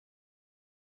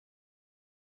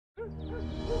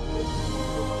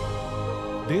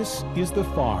This is the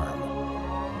farm.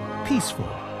 Peaceful,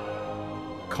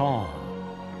 calm,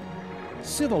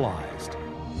 civilized.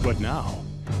 But now,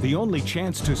 the only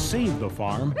chance to save the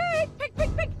farm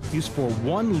is for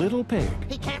one little pig.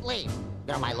 He can't leave.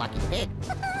 You're my lucky pig.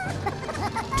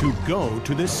 To go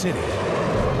to the city.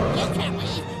 You can't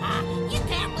leave. You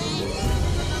can't leave.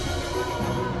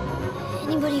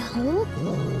 Anybody home?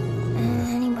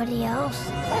 Anybody else?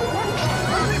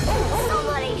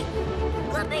 Somebody!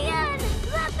 Let me in!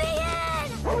 Let me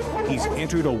in! He's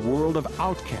entered a world of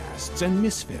outcasts and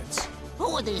misfits.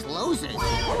 Who are these losers?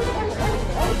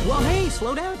 Well, hey,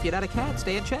 slow down. If you're not a cat,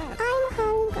 stay and chat. I'm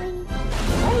hungry.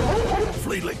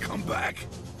 Fleetly, come back.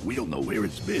 We don't know where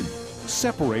it's been.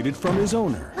 Separated from his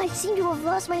owner. I seem to have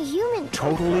lost my human.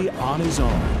 Totally on his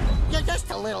own. You're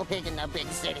just a little pig in the big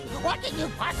city. What can you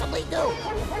possibly do?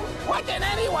 What can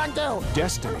anyone do?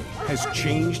 Destiny has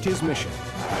changed his mission.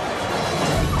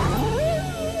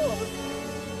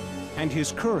 And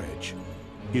his courage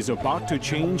is about to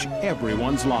change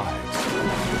everyone's lives.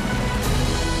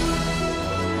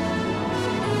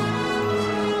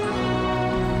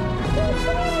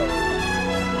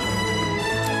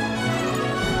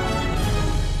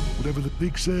 Whatever the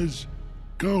pig says,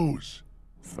 goes.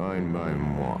 Fine by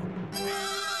moi.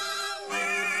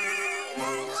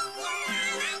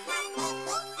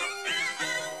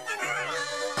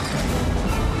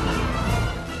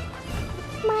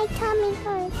 My tummy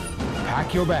hurts.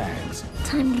 Pack your bags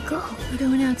Time to go. We're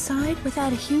going outside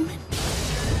without a human?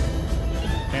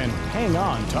 and hang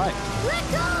on tight. Let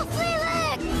go,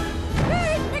 Fleetly!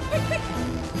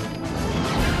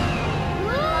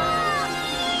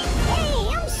 Hey,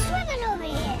 I'm swimming over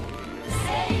here.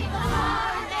 Save the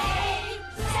farm, babe!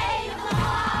 Save the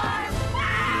farm!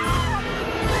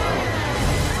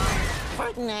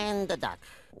 Ferdinand the Duck,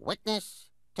 witness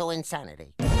to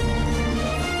insanity.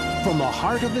 From the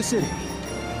heart of the city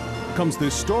comes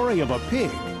the story of a pig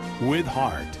with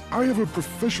heart. I have a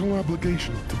professional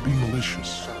obligation to be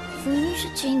malicious. Then you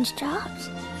should change jobs.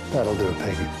 That'll do,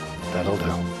 Piggy. That'll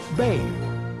do. Babe,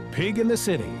 pig in the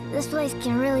city. This place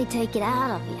can really take it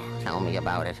out of you. Tell me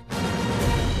about it.